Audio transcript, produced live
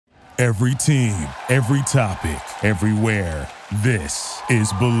Every team, every topic, everywhere. This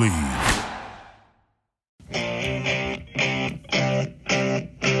is Believe.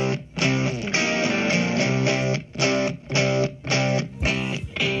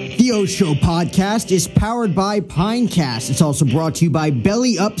 The O-Show podcast is powered by Pinecast. It's also brought to you by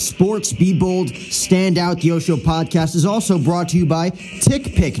Belly Up Sports. Be bold, stand out. The O-Show podcast is also brought to you by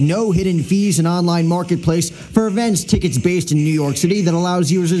TickPick. No hidden fees, an online marketplace for events, tickets based in New York City that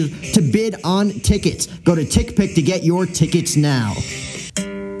allows users to bid on tickets. Go to TickPick to get your tickets now.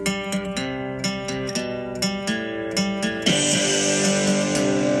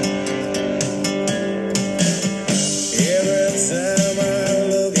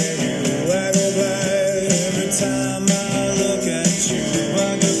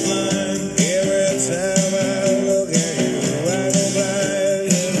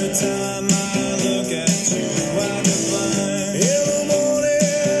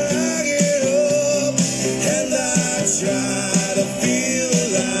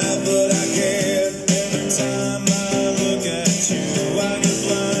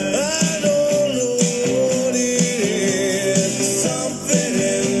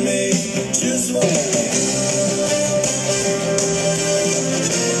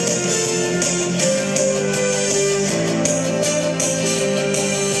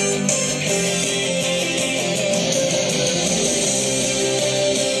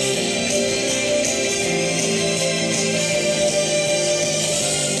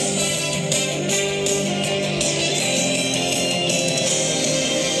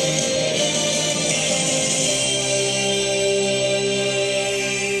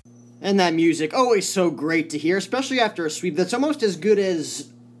 And that music, always so great to hear, especially after a sweep. That's almost as good as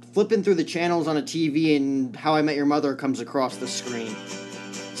flipping through the channels on a TV and How I Met Your Mother comes across the screen.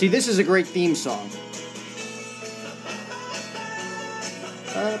 See, this is a great theme song.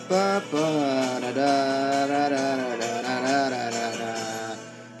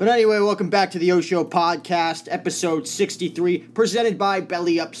 But anyway, welcome back to the O-Show podcast, episode 63, presented by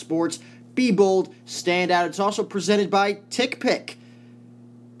Belly Up Sports. Be bold, stand out. It's also presented by TickPick.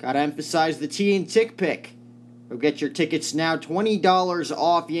 Gotta emphasize the T in TickPick. Go get your tickets now. $20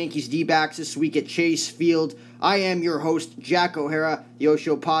 off Yankees D-backs this week at Chase Field. I am your host, Jack O'Hara. The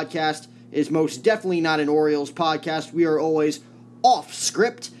O-Show podcast is most definitely not an Orioles podcast. We are always off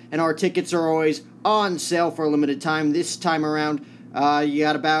script, and our tickets are always on sale for a limited time. This time around, you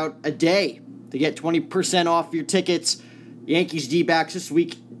got about a day to get 20% off your tickets. Yankees D-backs this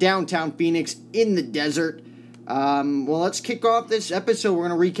week, downtown Phoenix in the desert. Well, let's kick off this episode. We're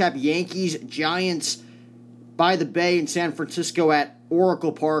going to recap Yankees, Giants by the Bay in San Francisco at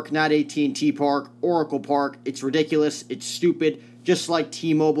Oracle Park, not AT&T Park, Oracle Park. It's ridiculous. It's stupid, just like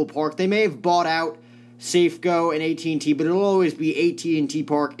T-Mobile Park. They may have bought out Safeco and AT&T, but it'll always be AT&T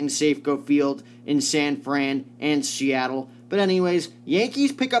Park and Safeco Field in San Fran and Seattle. But anyways,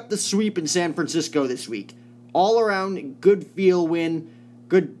 Yankees pick up the sweep in San Francisco this week. All around, good feel win,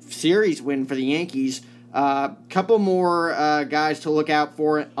 good series win for the Yankees. Couple more guys to look out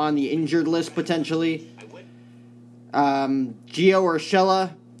for on the injured list, potentially. Gio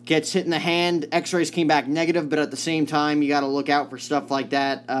Urshela gets hit in the hand. X-rays came back negative, but at the same time, you got to look out for stuff like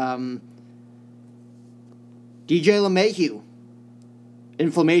that. DJ LeMahieu,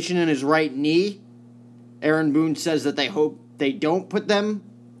 inflammation in his right knee. Aaron Boone says that they hope they don't put them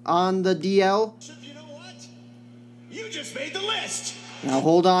on the DL. You know what? You just made the list. Now,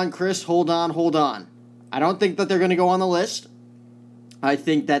 hold on, Chris. Hold on. I don't think that they're going to go on the list. I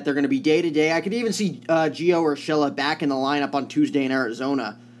think that they're going to be day-to-day. I could even see Gio Urshela back in the lineup on Tuesday in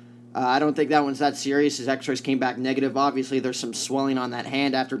Arizona. I don't think that one's that serious. His x-rays came back negative. Obviously, there's some swelling on that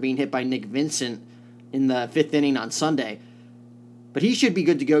hand after being hit by Nick Vincent in the fifth inning on Sunday. But he should be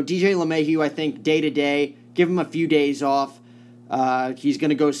good to go. DJ LeMahieu, I think, day-to-day. Give him a few days off. He's going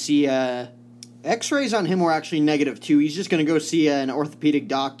to go see... X-rays on him were actually negative, too. He's just going to go see an orthopedic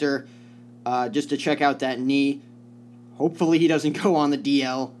doctor just to check out that knee. Hopefully he doesn't go on the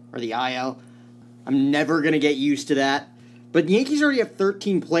DL or the IL. I'm never going to get used to that. But the Yankees already have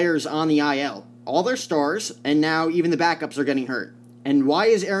 13 players on the IL. All their stars, and now even the backups are getting hurt. And why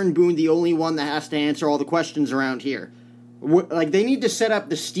is Aaron Boone the only one that has to answer all the questions around here? They need to set up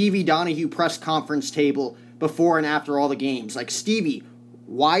the Stevie Donahue press conference table before and after all the games. Like, Stevie,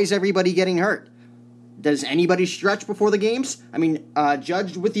 why is everybody getting hurt? Does anybody stretch before the games? I mean,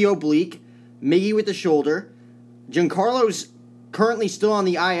 Judge with the oblique, Miggy with the shoulder. Giancarlo's currently still on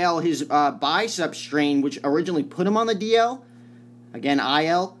the IL. His bicep strain, which originally put him on the DL. Again,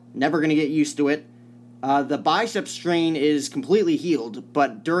 IL, never going to get used to it. The bicep strain is completely healed,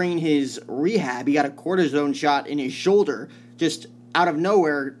 but during his rehab, he got a cortisone shot in his shoulder just out of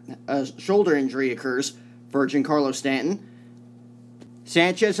nowhere, a shoulder injury occurs for Giancarlo Stanton.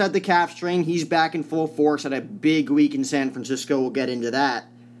 Sanchez had the calf strain. He's back in full force. Had a big week in San Francisco. We'll get into that.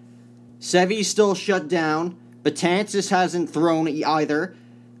 Sevy's still shut down. Betances hasn't thrown either.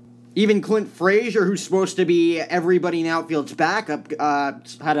 Even Clint Frazier, who's supposed to be everybody in outfield's backup,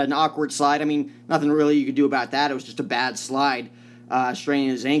 had an awkward slide. I mean, nothing really you could do about that. It was just a bad slide, straining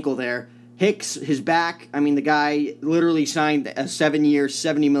his ankle there. Hicks, his back, I mean, the guy literally signed a 7-year,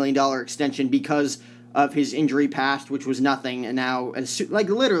 $70 million extension because of his injury past, which was nothing. And now,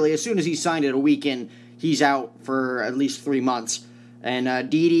 literally, as soon as he signed it a week in, he's out for at least 3 months. And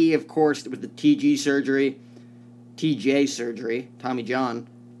Didi, of course, with the TJ surgery, Tommy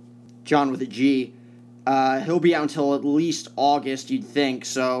John with a G, he'll be out until at least August, you'd think.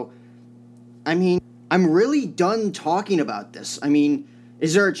 So, I mean, I'm really done talking about this. I mean,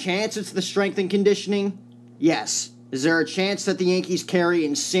 is there a chance it's the strength and conditioning? Yes. Is there a chance that the Yankees carry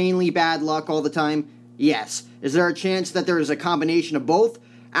insanely bad luck all the time? Yes. Is there a chance that there is a combination of both?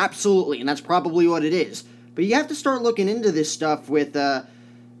 Absolutely, and that's probably what it is. But you have to start looking into this stuff with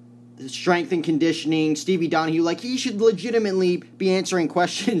strength and conditioning, Stevie Donahue. Like, he should legitimately be answering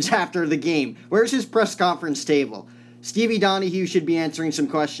questions after the game. Where's his press conference table? Stevie Donahue should be answering some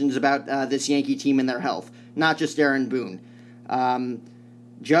questions about this Yankee team and their health, not just Aaron Boone.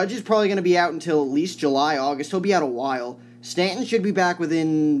 Judge is probably going to be out until at least July, August. He'll be out a while. Stanton should be back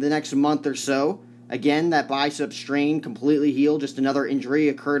within the next month or so. Again, that bicep strain completely healed. Just another injury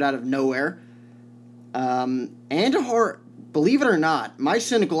occurred out of nowhere. Andujar, believe it or not, my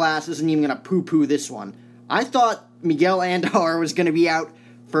cynical ass isn't even going to poo-poo this one. I thought Miguel Andujar was going to be out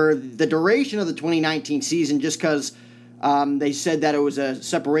for the duration of the 2019 season just because they said that it was a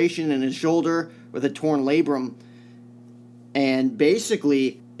separation in his shoulder with a torn labrum. And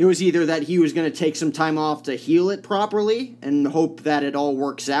basically, it was either that he was going to take some time off to heal it properly and hope that it all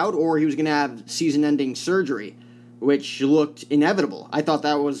works out, or he was going to have season-ending surgery, which looked inevitable. I thought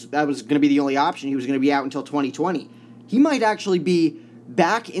that was going to be the only option. He was going to be out until 2020. He might actually be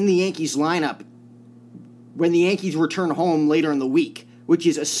back in the Yankees lineup when the Yankees return home later in the week, which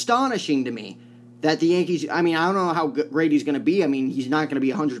is astonishing to me that the Yankees, I mean, I don't know how great he's going to be. I mean, he's not going to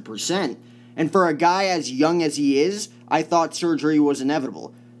be 100%. And for a guy as young as he is, I thought surgery was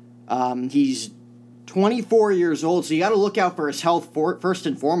inevitable. He's 24 years old, so you got to look out for his health first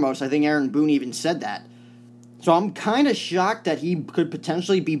and foremost. I think Aaron Boone even said that. So I'm kind of shocked that he could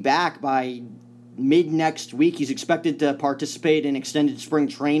potentially be back by mid-next week. He's expected to participate in extended spring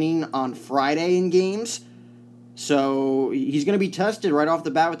training on Friday in games. So he's going to be tested right off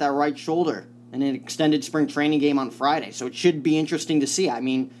the bat with that right shoulder in an extended spring training game on Friday. So it should be interesting to see. I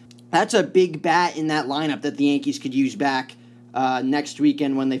mean, that's a big bat in that lineup that the Yankees could use back next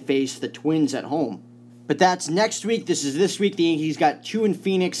weekend when they face the Twins at home. But that's next week. This is this week. The Yankees got 2 in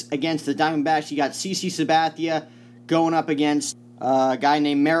Phoenix against the Diamondbacks. You got CC Sabathia going up against a guy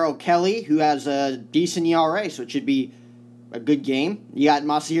named Merrill Kelly, who has a decent ERA, so it should be a good game. You got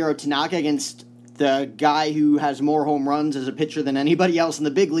Masahiro Tanaka against the guy who has more home runs as a pitcher than anybody else in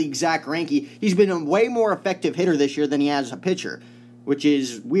the big league, Zach Greinke. He's been a way more effective hitter this year than he has a pitcher, which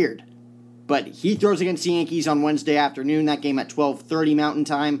is weird. But he throws against the Yankees on Wednesday afternoon, that game at 12:30 Mountain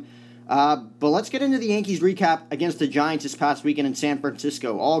Time. But let's get into the Yankees recap against the Giants this past weekend in San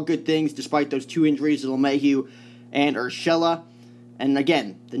Francisco. All good things despite those 2 injuries to LeMahieu and Urshela. And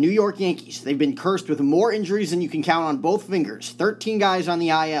again, the New York Yankees, they've been cursed with more injuries than you can count on both fingers. 13 guys on the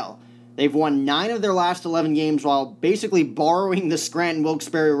IL. They've won 9 of their last 11 games while basically borrowing the Scranton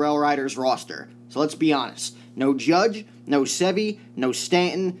Wilkes-Barre Rail Riders roster. So let's be honest. No Judge, no Sevy, no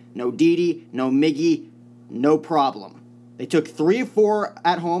Stanton, no Didi, no Miggy, no problem. They took 3 of 4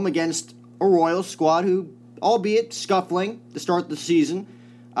 at home against a Royals squad who, albeit scuffling to start the season.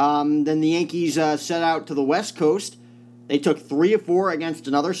 Then the Yankees set out to the West Coast. They took 3 of 4 against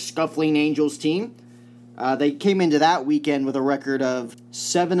another scuffling Angels team. They came into that weekend with a record of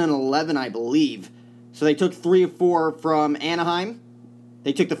 7-11, I believe. So they took 3 of 4 from Anaheim.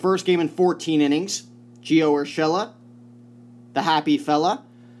 They took the first game in 14 innings. Gio Urshela, the happy fella.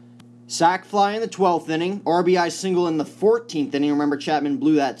 Sac fly in the 12th inning. RBI single in the 14th inning. Remember, Chapman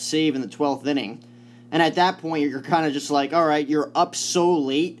blew that save in the 12th inning. And at that point, you're kind of just like, all right, you're up so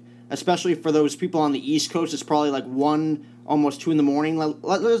late, especially for those people on the East Coast. It's probably like 1, almost 2 in the morning.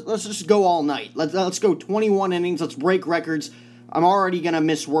 Let's just go all night. Let's go 21 innings. Let's break records. I'm already going to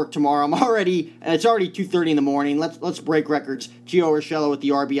miss work tomorrow. It's already 2:30 in the morning. Let's break records. Gio Urshela with the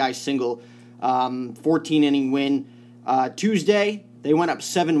RBI single. 14-inning win. Tuesday, they went up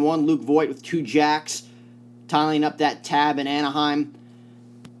 7-1. Luke Voigt with 2 jacks, tying up that tab in Anaheim.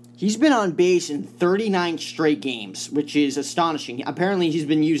 He's been on base in 39 straight games, which is astonishing. Apparently, he's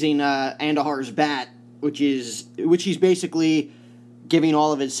been using Andujar's bat, which he's basically giving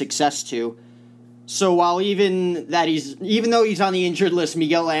all of his success to. So while even though he's on the injured list,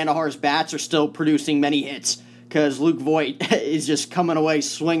 Miguel Andujar's bats are still producing many hits because Luke Voit is just coming away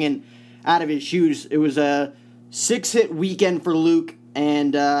swinging out of his shoes. It was a 6-hit weekend for Luke,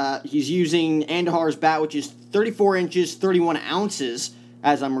 and he's using Andujar's bat, which is 34 inches, 31 ounces,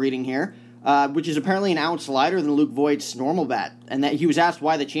 as I'm reading here, which is apparently an ounce lighter than Luke Voit's normal bat. And that he was asked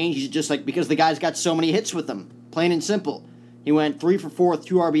why the change. He's just like, because the guy's got so many hits with him, plain and simple. He went 3 for 4 with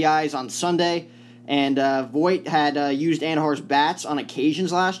 2 RBIs on Sunday, and Voit had used Andujar's bats on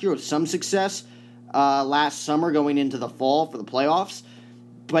occasions last year with some success last summer going into the fall for the playoffs,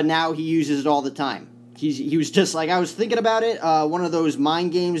 but now he uses it all the time. He was just like, I was thinking about it, one of those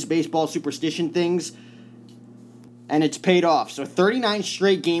mind games, baseball superstition things, and it's paid off. So 39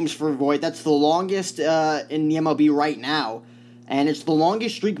 straight games for Voit. That's the longest in the MLB right now. And it's the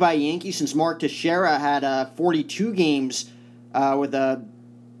longest streak by a Yankee since Mark Teixeira had 42 games with a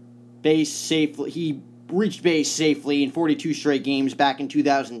base safely. He reached base safely in 42 straight games back in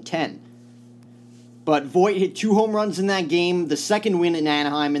 2010. But Voit hit 2 home runs in that game, the second win in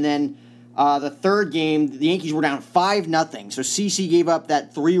Anaheim, and then the third game, the Yankees were down 5-0. So CeCe gave up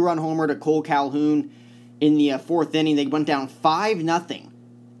that 3-run homer to Cole Calhoun in the 4th inning. They went down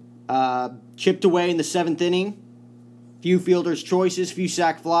 5-0. Chipped away in the 7th inning. Few fielders' choices, few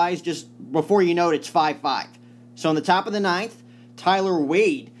sac flies. Just before you know it, it's 5-5. So on the top of the 9th, Tyler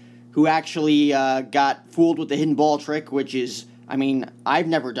Wade, who actually got fooled with the hidden ball trick, which is, I mean, I've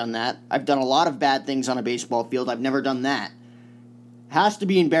never done that. I've done a lot of bad things on a baseball field. I've never done that. Has to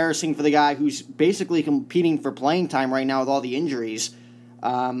be embarrassing for the guy who's basically competing for playing time right now with all the injuries.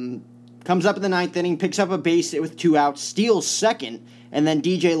 Comes up in the 9th inning, picks up a base hit with 2 outs, steals second, and then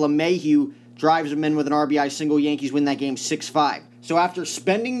DJ LeMahieu drives him in with an RBI single. Yankees win that game 6-5. So after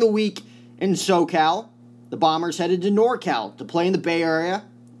spending the week in SoCal, the Bombers headed to NorCal to play in the Bay Area,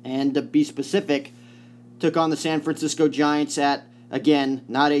 and to be specific, took on the San Francisco Giants at, again,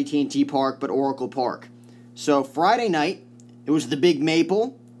 not AT&T Park, but Oracle Park. So Friday night, it was the Big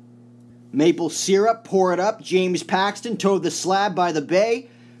Maple. Maple syrup, pour it up. James Paxton towed the slab by the Bay.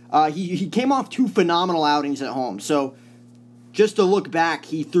 He came off 2 phenomenal outings at home. So just to look back,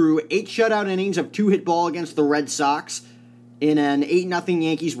 he threw 8 shutout innings of 2-hit ball against the Red Sox in an 8-0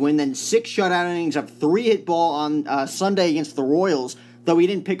 Yankees win, then 6 shutout innings of 3-hit ball on Sunday against the Royals, though he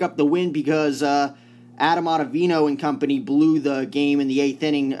didn't pick up the win because Adam Ottavino and company blew the game in the 8th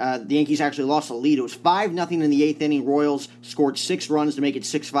inning. The Yankees actually lost the lead. It was 5-0 in the 8th inning. Royals scored 6 runs to make it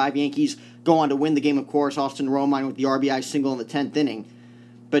 6-5. Yankees go on to win the game, of course. Austin Romine with the RBI single in the 10th inning.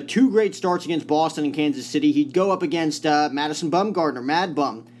 But 2 great starts against Boston and Kansas City. He'd go up against Madison Bumgarner, Mad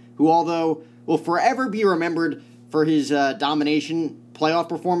Bum, who although will forever be remembered for his domination playoff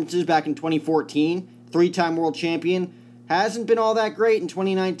performances back in 2014, 3-time world champion, hasn't been all that great in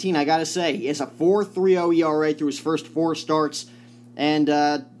 2019, I gotta say. He has a 4.30 ERA through his first 4 starts, and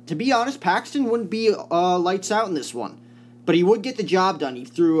to be honest, Paxton wouldn't be lights out in this one. But he would get the job done. He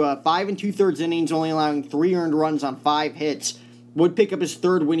threw 5 2/3 innings, only allowing 3 earned runs on 5 hits. Would pick up his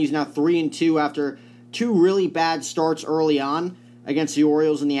 3rd win. He's now 3-2 after 2 really bad starts early on against the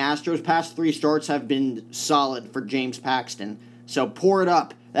Orioles and the Astros. Past 3 starts have been solid for James Paxton. So pour it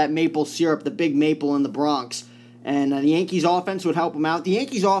up, that maple syrup, the Big Maple in the Bronx. And the Yankees offense would help him out. The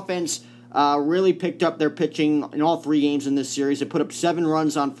Yankees offense really picked up their pitching in all 3 games in this series. They put up 7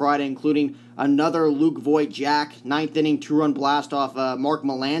 runs on Friday, including another Luke Voit jack, 9th inning 2-run blast off Mark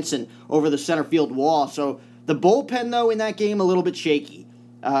Melancon over the center field wall. So the bullpen, though, in that game, a little bit shaky.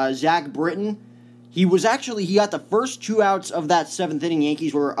 Zach Britton, he got the first 2 outs of that 7th inning.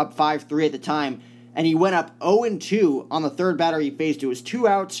 Yankees were up 5-3 at the time, and he went up 0-2 on the 3rd batter he faced. It was 2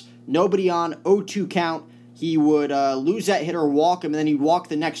 outs, nobody on, 0-2 count. He would lose that hitter, walk him, and then he'd walk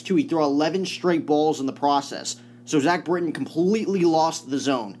the next 2. He'd throw 11 straight balls in the process. So Zach Britton completely lost the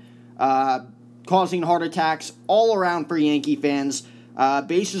zone, causing heart attacks all around for Yankee fans.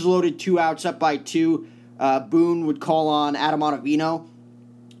 Bases loaded, 2 outs, up by 2. Boone would call on Adam Ottavino,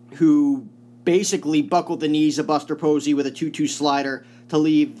 who basically buckled the knees of Buster Posey with a 2-2 slider to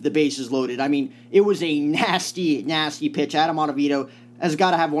leave the bases loaded. I mean, it was a nasty, nasty pitch. Adam Ottavino has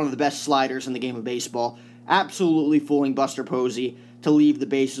got to have one of the best sliders in the game of baseball. Absolutely fooling Buster Posey to leave the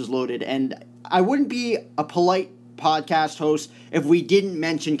bases loaded. And I wouldn't be a polite podcast host if we didn't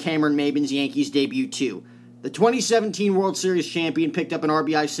mention Cameron Maybin's Yankees debut too. The 2017 World Series champion picked up an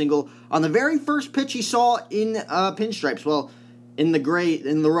RBI single on the very first pitch he saw in pinstripes. Well, in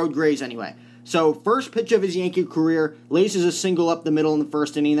the road grays anyway. So, first pitch of his Yankee career, laces a single up the middle in the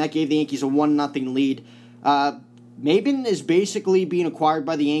first inning. That gave the Yankees a 1-0 lead. Maben is basically being acquired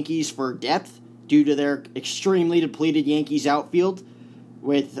by the Yankees for depth due to their extremely depleted Yankees outfield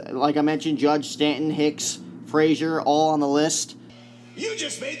with, like I mentioned, Judge, Stanton, Hicks, Frazier, all on the list. You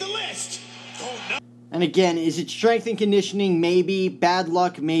just made the list. Oh, no. And again, is it strength and conditioning? Maybe. Bad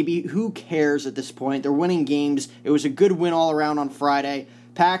luck? Maybe. Who cares at this point? They're winning games. It was a good win all around on Friday.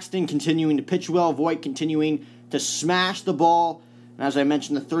 Paxton continuing to pitch well. Voit continuing to smash the ball. And as I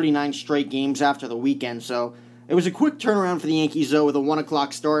mentioned, the 39 straight games after the weekend. So it was a quick turnaround for the Yankees, though, with a 1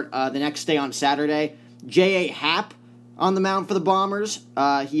 o'clock start the next day on Saturday. J.A. Happ on the mound for the Bombers.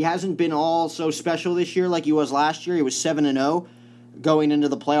 He hasn't been all so special this year like he was last year. He was 7-0 going into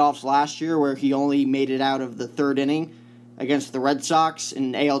the playoffs last year, where he only made it out of the third inning against the Red Sox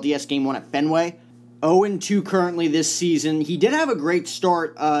in ALDS Game 1 at Fenway. 0-2 currently this season. He did have a great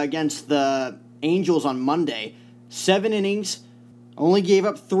start against the Angels on Monday. 7 innings, only gave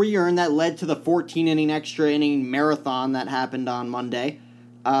up 3 earned. That led to the 14-inning extra inning marathon that happened on Monday.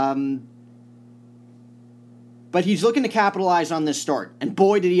 But he's looking to capitalize on this start, and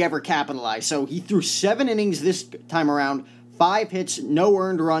boy did he ever capitalize. So he threw 7 innings this time around, 5 hits, no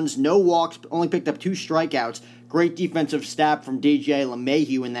earned runs, no walks, only picked up 2 strikeouts. Great defensive stat from DJ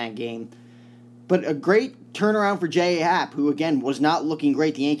LeMahieu in that game. But a great turnaround for J.A. Happ, who, again, was not looking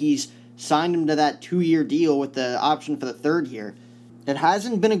great. The Yankees signed him to that 2-year deal with the option for the 3rd year. It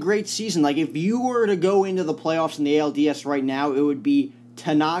hasn't been a great season. Like, if you were to go into the playoffs in the ALDS right now, it would be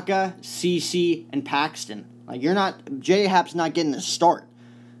Tanaka, CeCe, and Paxton. Like, J.A. Happ's not getting a start.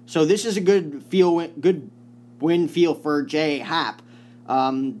 So this is a good win feel for J.A. Happ.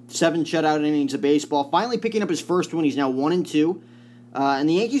 7 shutout innings of baseball. Finally picking up his first win. He's now 1-2. And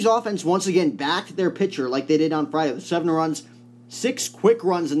the Yankees offense once again backed their pitcher like they did on Friday with 7 runs, 6 quick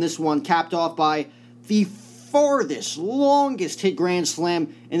runs in this one, capped off by the farthest, longest hit grand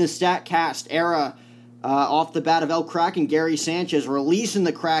slam in the StatCast era off the bat of El Kraken, Gary Sanchez, releasing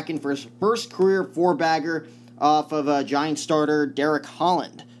the Kraken for his first career 4-bagger off of Giant starter Derek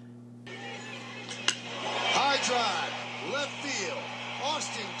Holland. High drive, left field.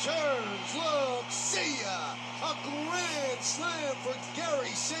 Austin turns, looks, see ya. A grand slam for Gary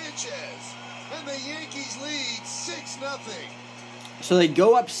Sanchez. And the Yankees lead 6-0. So they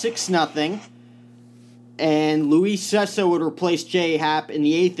go up 6-0. And Luis Cessa would replace J.A. Happ in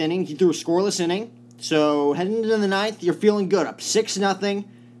the 8th inning. He threw a scoreless inning. So heading into the 9th, you're feeling good. Up 6-0.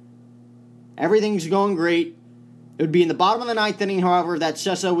 Everything's going great. It would be in the bottom of the 9th inning, however, that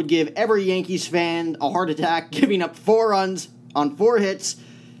Cessa would give every Yankees fan a heart attack, giving up 4 runs on 4 hits.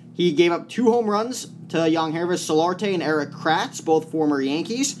 He gave up 2 home runs to Yangervis Solarte and Eric Kratz, both former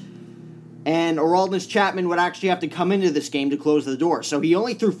Yankees. And Aroldis Chapman would actually have to come into this game to close the door. So he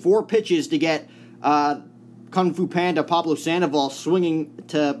only threw 4 pitches to get Kung Fu Panda Pablo Sandoval swinging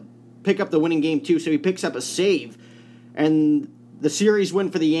to pick up the winning game, too. So he picks up a save. And the series win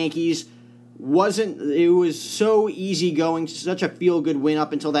for the Yankees was so easy going, such a feel-good win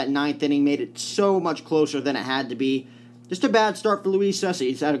up until that 9th inning, made it so much closer than it had to be. Just a bad start for Luis Cessa.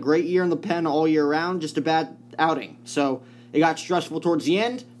 He's had a great year in the pen all year round, just a bad outing. So it got stressful towards the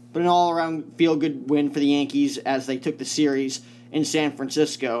end, but an all-around feel-good win for the Yankees as they took the series in San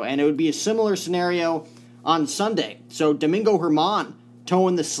Francisco. And it would be a similar scenario on Sunday. So Domingo Germán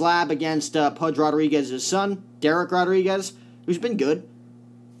towing the slab against Pudge Rodriguez's son, Derek Rodriguez, who's been good.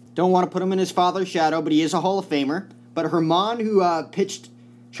 Don't want to put him in his father's shadow, but he is a Hall of Famer. But Germán, who pitched,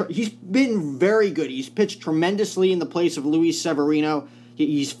 he's been very good. He's pitched tremendously in the place of Luis Severino.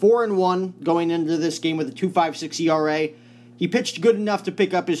 He's 4-1 going into this game with a 2.56 ERA. He pitched good enough to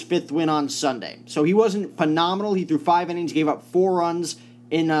pick up his 5th win on Sunday. So he wasn't phenomenal. He threw 5 innings, gave up 4 runs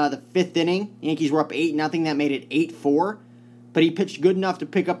in the 5th inning. Yankees were up 8-0. That made it 8-4. But he pitched good enough to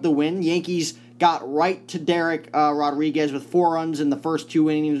pick up the win. Yankees got right to Derek Rodriguez with 4 runs in the first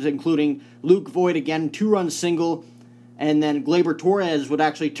 2 innings, including Luke Voit again, 2-run single. And then Gleyber Torres would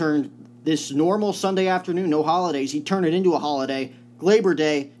actually turn this normal Sunday afternoon, no holidays, he'd turn it into a holiday. Gleyber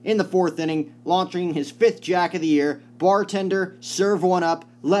Day in the 4th inning, launching his 5th jack of the year. Bartender, serve one up,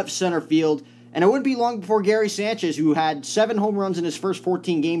 left center field. And it wouldn't be long before Gary Sanchez, who had 7 home runs in his first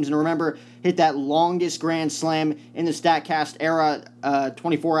 14 games, and remember, hit that longest grand slam in the StatCast era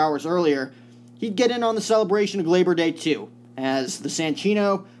 24 hours earlier, he'd get in on the celebration of Gleyber Day too, as the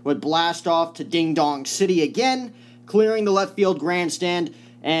Sanchino would blast off to Ding Dong City again, clearing the left field grandstand.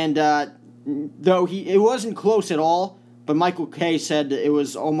 And though it wasn't close at all, but Michael Kay said it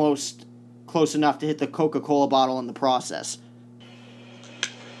was almost close enough to hit the Coca-Cola bottle in the process.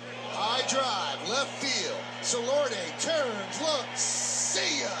 High drive, left field. Solarte turns, looks,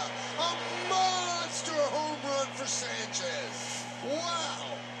 see ya. A monster home run for Sanchez. Wow.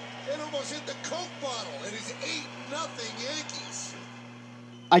 It almost hit the Coke bottle. It is 8-0 Yankees.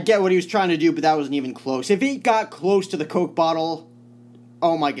 I get what he was trying to do, but that wasn't even close. If he got close to the Coke bottle,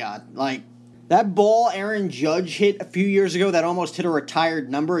 oh my God. Like, that ball Aaron Judge hit a few years ago that almost hit a retired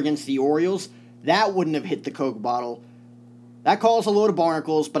number against the Orioles, that wouldn't have hit the Coke bottle. That calls a load of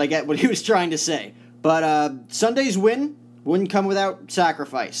barnacles, but I get what he was trying to say. But Sunday's win wouldn't come without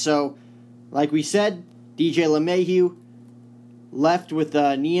sacrifice. So, like we said, DJ LeMahieu left with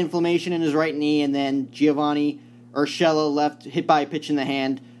knee inflammation in his right knee, and then Giovanni Urshela left hit by a pitch in the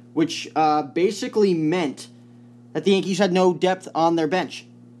hand, which basically meant that the Yankees had no depth on their bench.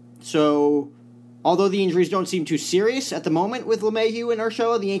 So, although the injuries don't seem too serious at the moment with LeMahieu and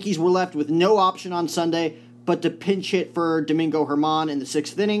Urshela, the Yankees were left with no option on Sunday but to pinch hit for Domingo Germán in the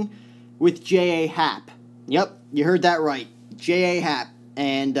 6th inning with J.A. Happ. Yep, you heard that right. J.A. Happ.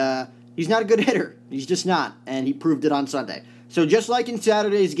 And he's not a good hitter. He's just not. And he proved it on Sunday. So just like in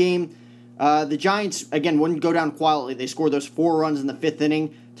Saturday's game, the Giants, again, wouldn't go down quietly. They scored those 4 runs in the 5th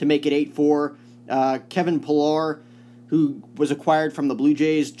inning to make it 8-4. Kevin Pillar, who was acquired from the Blue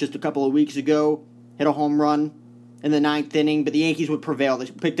Jays just a couple of weeks ago, hit a home run in the 9th inning, but the Yankees would prevail. They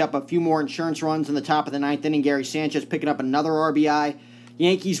picked up a few more insurance runs in the top of the 9th inning. Gary Sanchez picking up another RBI.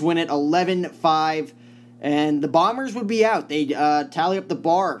 Yankees win it 11-5, and the Bombers would be out. They'd tally up the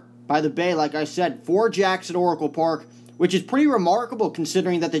bar by the Bay, like I said, 4 jacks at Oracle Park, which is pretty remarkable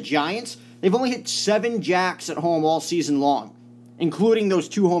considering that the Giants, they've only hit 7 jacks at home all season long, including those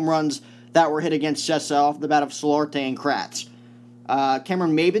 2 home runs that were hit against Sessa off the bat of Solarte and Kratz.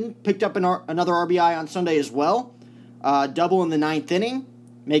 Cameron Maybin picked up another RBI on Sunday as well. Double in the 9th inning,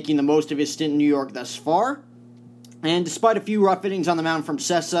 making the most of his stint in New York thus far. And despite a few rough innings on the mound from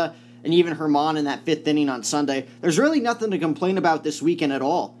Sessa and even Germán in that 5th inning on Sunday, there's really nothing to complain about this weekend at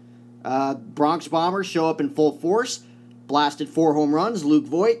all. Bronx Bombers show up in full force, blasted 4 home runs. Luke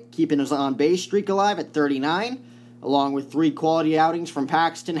Voit keeping his on-base streak alive at 39, along with 3 quality outings from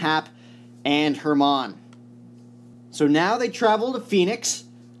Paxton, Happ, and Germán. So now they travel to Phoenix,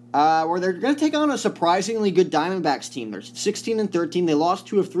 where they're going to take on a surprisingly good Diamondbacks team. They're 16-13. They lost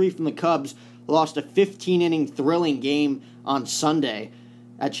 2 of 3 from the Cubs. Lost a 15-inning thrilling game on Sunday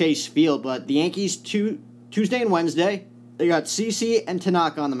at Chase Field. But the Yankees, Tuesday and Wednesday, they got CeCe and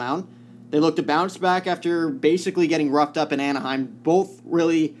Tanaka on the mound. They looked to bounce back after basically getting roughed up in Anaheim. Both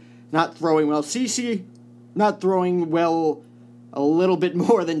really not throwing well. CeCe not throwing well a little bit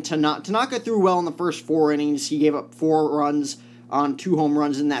more than Tanaka. Tanaka threw well in the first 4 innings. He gave up 4 runs on 2 home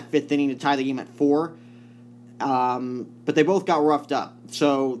runs in that 5th inning to tie the game at 4. But they both got roughed up.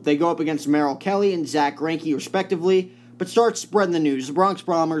 So they go up against Merrill Kelly and Zach Greinke respectively, but start spreading the news. The Bronx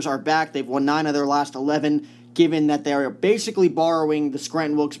Bombers are back. They've won 9 of their last 11, given that they are basically borrowing the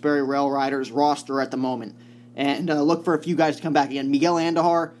Scranton Wilkes-Barre Rail Riders roster at the moment. And look for a few guys to come back again. Miguel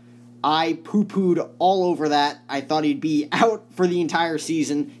Andujar, I poo-pooed all over that. I thought he'd be out for the entire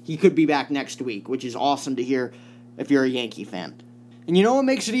season. He could be back next week, which is awesome to hear if you're a Yankee fan. And you know what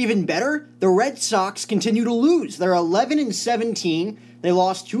makes it even better? The Red Sox continue to lose. They're 11-17. They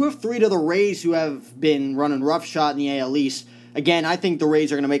lost 2 of 3 to the Rays, who have been running roughshod in the AL East. Again, I think the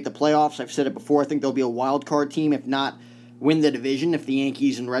Rays are going to make the playoffs. I've said it before. I think they'll be a wild card team, if not win the division, if the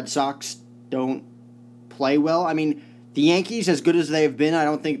Yankees and Red Sox don't play well. I mean, the Yankees, as good as they've been, I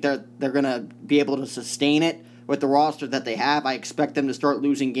don't think they're going to be able to sustain it with the roster that they have. I expect them to start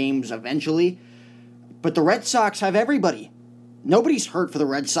losing games eventually. But the Red Sox have everybody. Nobody's hurt for the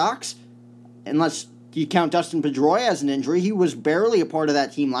Red Sox, unless you count Dustin Pedroia as an injury. He was barely a part of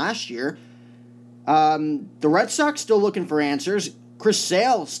that team last year. The Red Sox still looking for answers. Chris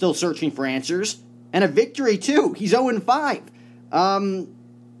Sale still searching for answers. And a victory, too. He's 0-5.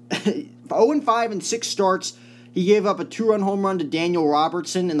 0-5 in 6 starts. He gave up a 2-run home run to Daniel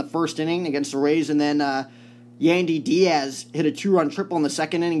Robertson in the 1st inning against the Rays, and then Yandy Diaz hit a 2-run triple in the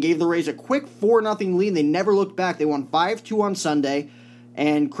 2nd inning and gave the Rays a quick 4-0 lead. They never looked back. They won 5-2 on Sunday.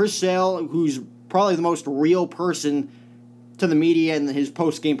 And Chris Sale, who's probably the most real person to the media in his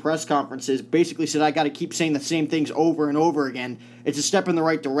post-game press conferences, basically said, I got to keep saying the same things over and over again. It's a step in the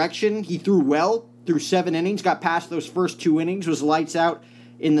right direction. He threw well through 7 innings, got past those first 2 innings, was lights out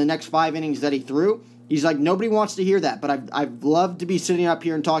in the next 5 innings that he threw. He's like, nobody wants to hear that, but I've loved to be sitting up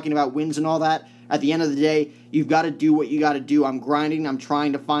here and talking about wins and all that. At the end of the day, you've got to do what you got to do. I'm grinding. I'm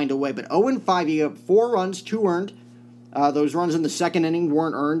trying to find a way. But 0-5, you have 4 runs, 2 earned. Those runs in the 2nd inning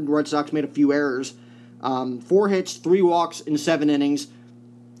weren't earned. Red Sox made a few errors. 4 hits, 3 walks in 7 innings.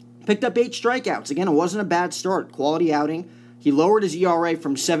 Picked up 8 strikeouts. Again, it wasn't a bad start. Quality outing. He lowered his ERA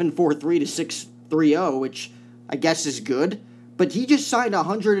from 7.43 to 6.30, which I guess is good. But he just signed a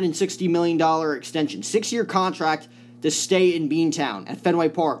 $160 million extension, 6-year contract to stay in Beantown at Fenway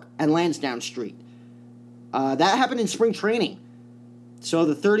Park and Lansdowne Street. That happened in spring training. So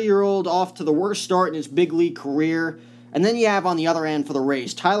the 30-year-old off to the worst start in his big league career. And then you have on the other end for the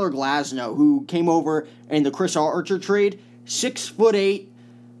Rays, Tyler Glasnow, who came over in the Chris Archer trade. 6'8",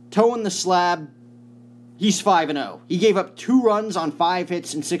 toeing the slab. He's 5-0. He gave up 2 runs on 5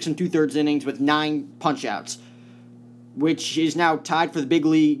 hits in 6 2/3 innings with 9 punch-outs, which is now tied for the big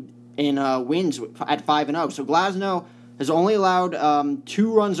league in wins at 5-0. So Glasnow has only allowed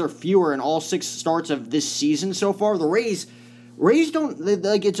 2 runs or fewer in all 6 starts of this season so far. The Rays don't,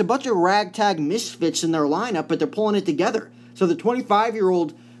 like, it's a bunch of ragtag misfits in their lineup, but they're pulling it together. So the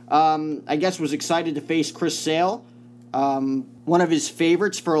 25-year-old, I guess, was excited to face Chris Sale, one of his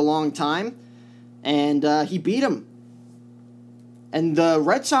favorites for a long time, and he beat him. And the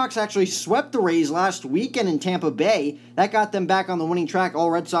Red Sox actually swept the Rays last weekend in Tampa Bay. That got them back on the winning track.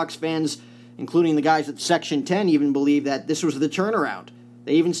 All Red Sox fans, including the guys at Section 10, even believe that this was the turnaround.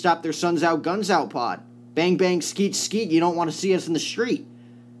 They even stopped their Suns Out, Guns Out pod. Bang, bang, skeet, skeet, you don't want to see us in the street.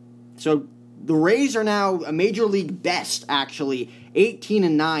 So the Rays are now a major league best, actually,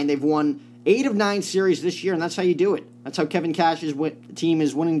 18-9. They've won 8 of 9 series this year, and that's how you do it. That's how Kevin Cash's team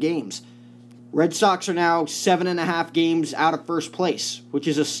is winning games. Red Sox are now 7.5 games out of first place, which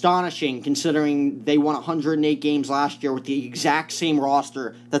is astonishing considering they won 108 games last year with the exact same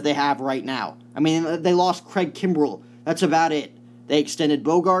roster that they have right now. I mean, they lost Craig Kimbrell. That's about it. They extended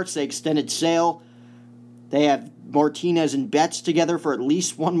Bogarts. They extended Sale. They have Martinez and Betts together for at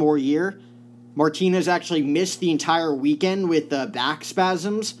least 1 more year. Martinez actually missed the entire weekend with back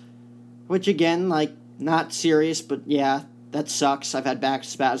spasms, which again, like, not serious, but yeah, that sucks. I've had back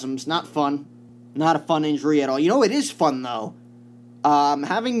spasms. Not fun. Not a fun injury at all. You know, it is fun, though.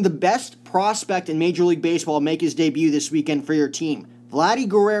 Having the best prospect in Major League Baseball make his debut this weekend for your team. Vladdy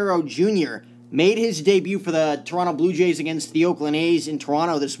Guerrero Jr. made his debut for the Toronto Blue Jays against the Oakland A's in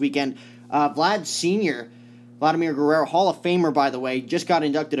Toronto this weekend. Vlad Sr., Vladimir Guerrero, Hall of Famer, by the way, just got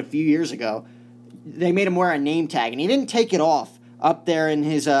inducted a few years ago. They made him wear a name tag, and he didn't take it off up there in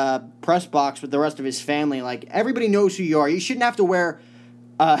his press box with the rest of his family. Like, everybody knows who you are. You shouldn't have to wear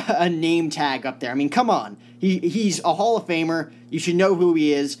a name tag up there. I mean, come on. He's a Hall of Famer. You should know who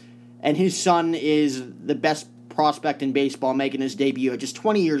he is, and his son is the best prospect in baseball making his debut at just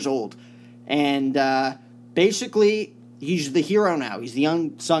 20 years old. And basically, he's the hero now. He's the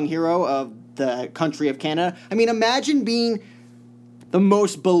unsung hero of the country of Canada. I mean, imagine being the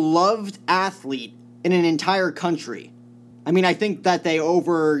most beloved athlete in an entire country. I mean, I think that they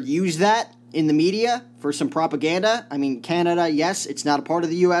overuse that in the media for some propaganda. I mean, Canada, yes, it's not a part of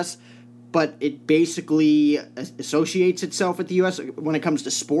the U.S., but it basically associates itself with the U.S. when it comes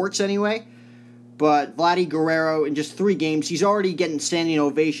to sports anyway. But Vladdy Guerrero, in just 3 games, he's already getting standing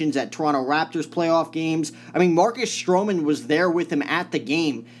ovations at Toronto Raptors playoff games. I mean, Marcus Stroman was there with him at the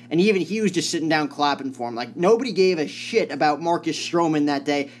game, and even he was just sitting down clapping for him. Like, nobody gave a shit about Marcus Stroman that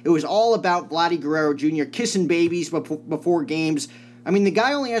day. It was all about Vladdy Guerrero Jr. kissing babies before games. I mean, the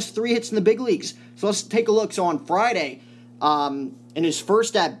guy only has 3 hits in the big leagues. So let's take a look. So on Friday, in his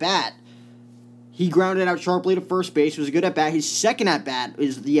first at-bat, he grounded out sharply to first base. It was a good at-bat. His second at-bat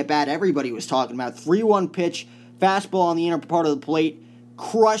is the at-bat everybody was talking about. 3-1 pitch, fastball on the inner part of the plate,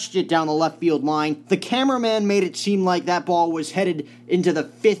 crushed it down the left field line. The cameraman made it seem like that ball was headed into the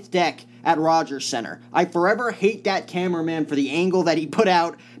 5th deck at Rogers Center. I forever hate that cameraman for the angle that he put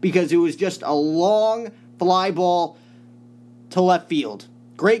out because it was just a long fly ball to left field.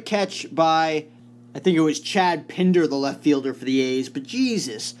 Great catch by, I think it was Chad Pinder, the left fielder for the A's. But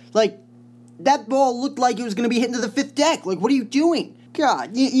Jesus, like, that ball looked like it was going to be hitting to the 5th deck. Like, what are you doing?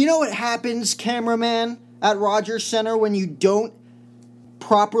 God, you know what happens, cameraman, at Rogers Center when you don't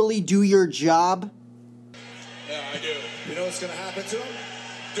properly do your job? Yeah, I do. You know what's going to happen to him?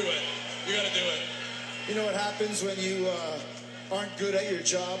 Do it. You got to do it. You know what happens when you aren't good at your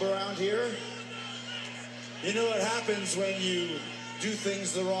job around here? You know what happens when you do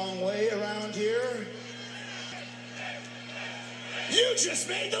things the wrong way around here? You just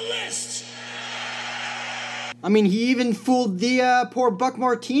made the list! I mean, he even fooled the poor Buck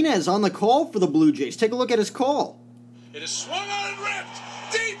Martinez on the call for the Blue Jays. Take a look at his call. It is swung on and ripped.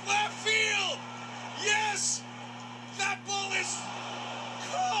 Deep left field. Yes! That ball is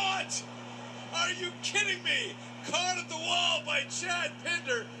caught! Are you kidding me? Caught at the wall by Chad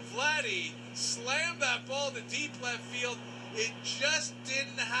Pinder. Vladdy slammed that ball to deep left field. It just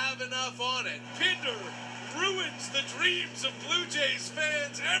didn't have enough on it. Pinder ruins the dreams of Blue Jays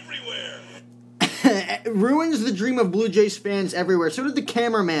fans everywhere. Ruins the dream of Blue Jays fans everywhere. So did the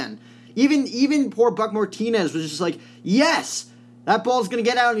cameraman. Even poor Buck Martinez was just like, yes, That ball's going to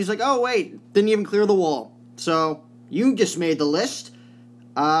get out, and he's like, oh, wait, didn't even clear the wall. So, you just made the list.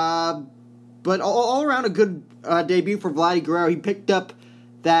 But all around a good debut for Vladdy Guerrero. He picked up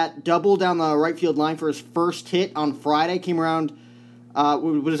that double down the right field line for his first hit on Friday. Came around,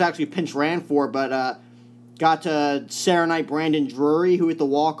 was actually pinch ran for, but got to serenade Brandon Drury, who hit the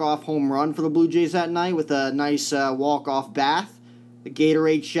walk-off home run for the Blue Jays that night with a nice walk-off bath, the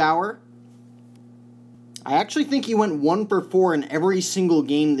Gatorade shower. I actually think he went 1 for 4 in every single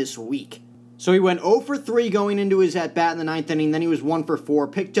game this week. So he went 0 for 3 going into his at-bat in the 9th inning, then he was 1 for 4.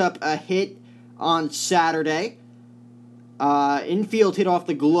 Picked up a hit on Saturday. Infield hit off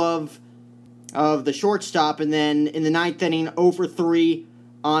the glove of the shortstop, and then in the 9th inning, 0 for 3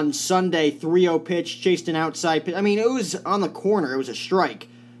 on Sunday, 3-0 pitch, chased an outside pitch. I mean, it was on the corner. It was a strike.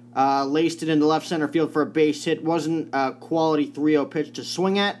 Laced it into left center field for a base hit. Wasn't a quality 3-0 pitch to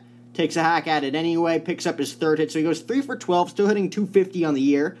swing at. Takes a hack at it anyway, picks up his third hit, so he goes 3 for 12, still hitting .250 on the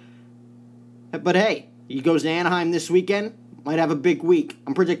year. But hey, he goes to Anaheim this weekend, might have a big week.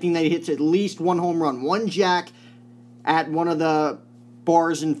 I'm predicting that he hits at least 1 home run, 1 jack at one of the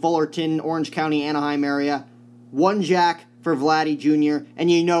bars in Fullerton, Orange County, Anaheim area. 1 jack for Vladdy Jr., and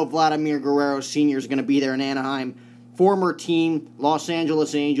you know Vladimir Guerrero Sr. is going to be there in Anaheim. Former team, Los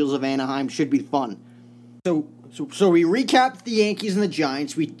Angeles Angels of Anaheim, should be fun. So we recapped the Yankees and the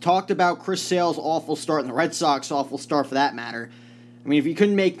Giants. We talked about Chris Sale's awful start and the Red Sox awful start for that matter. I mean, if you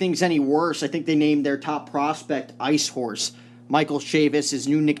couldn't make things any worse, I think they named their top prospect Ice Horse. Michael Chavis, his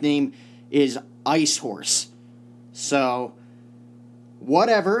new nickname is Ice Horse. So,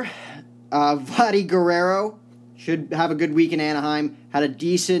 whatever. Vladdy Guerrero should have a good week in Anaheim. Had a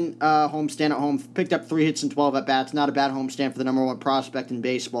decent homestand at home. Picked up 3 hits and 12 at-bats. Not a bad homestand for the number 1 prospect in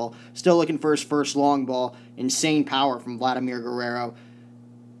baseball. Still looking for his first long ball. Insane power from Vladimir Guerrero.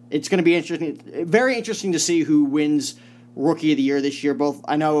 It's going to be interesting. Very interesting to see who wins Rookie of the Year this year.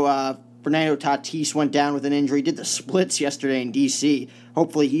 I know Fernando Tatis went down with an injury. Did the splits yesterday in D.C.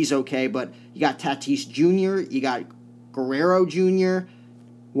 Hopefully he's okay. But you got Tatis Jr., you got Guerrero Jr.,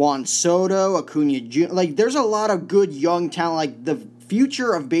 Juan Soto, Acuna Jr. Like, there's a lot of good young talent. Like, the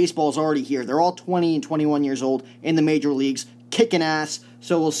future of baseball is already here. They're all 20 and 21 years old in the major leagues, kicking ass.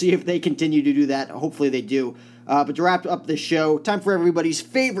 So we'll see if they continue to do that. Hopefully they do. But to wrap up the show, time for everybody's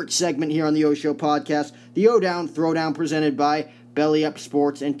favorite segment here on the O Show podcast, the O Down Throwdown, presented by Belly Up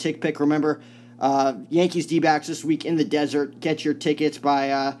Sports and Tick Pick. Remember, Yankees D-backs this week in the desert. Get your tickets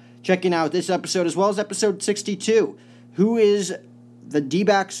by checking out this episode as well as episode 62. Who is the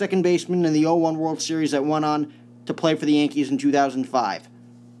D-back second baseman in the 0-1 World Series that went on to play for the Yankees in 2005.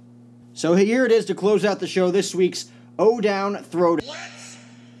 So here it is to close out the show, this week's O-Down Throwdown. Let's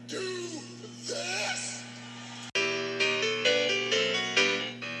do this!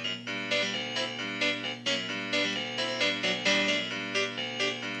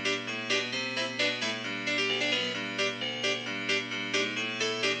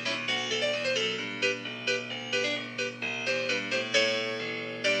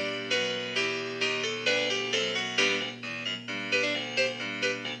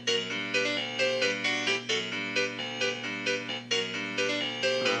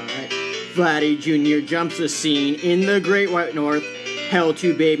 Vladdy Jr. jumps the scene in the Great White North. Held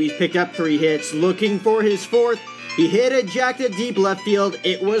 2 babies, picked up 3 hits, looking for his 4th. He hit a jack to deep left field.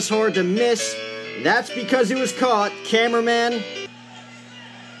 It was hard to miss. That's because it was caught. Cameraman. You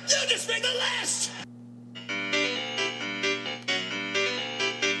just made the list!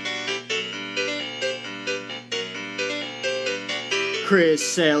 Chris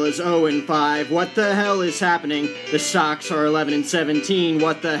Sale is 0-5. What the hell is happening? The Sox are 11-17.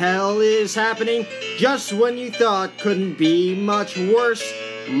 What the hell is happening? Just when you thought couldn't be much worse,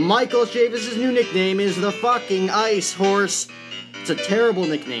 Michael Chavis' new nickname is the fucking Ice Horse. It's a terrible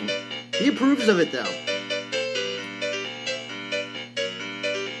nickname. He approves of it, though.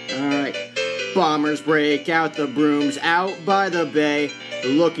 Alright. Bombers break out the brooms out by the bay,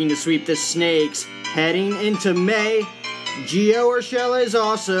 looking to sweep the Snakes, heading into May. Gio Urshela is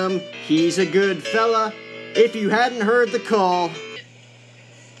awesome. He's a good fella. If you hadn't heard the call.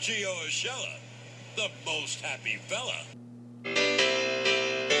 Gio Urshela, the most happy fella.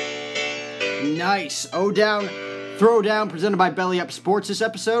 Nice. O-Down Throwdown, presented by Belly Up Sports this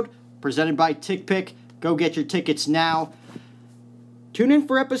episode. Presented by Tick Pick. Go get your tickets now. Tune in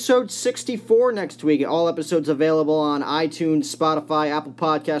for episode 64 next week. All episodes available on iTunes, Spotify, Apple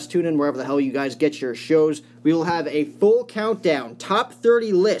Podcasts. Tune in wherever the hell you guys get your shows. We will have a full countdown, top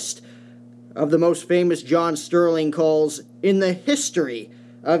 30 list of the most famous John Sterling calls in the history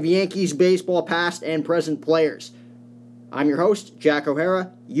of Yankees baseball past and present players. I'm your host, Jack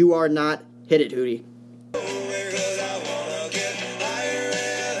O'Hara. You are not. Hit it, Hootie. Because I wanna get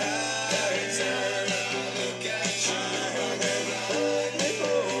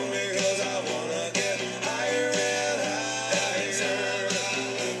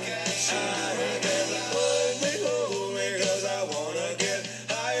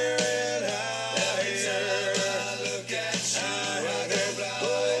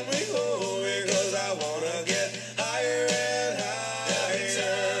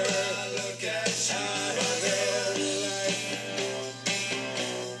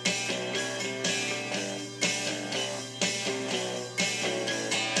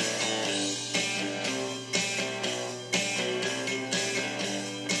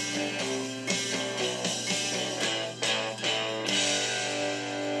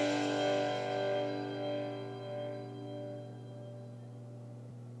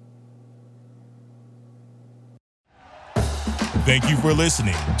Thank you for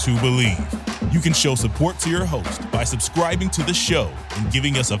listening to Believe. You can show support to your host by subscribing to the show and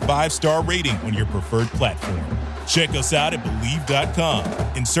giving us a 5-star rating on your preferred platform. Check us out at Believe.com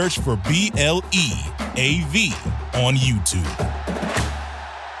and search for BLEAV on YouTube.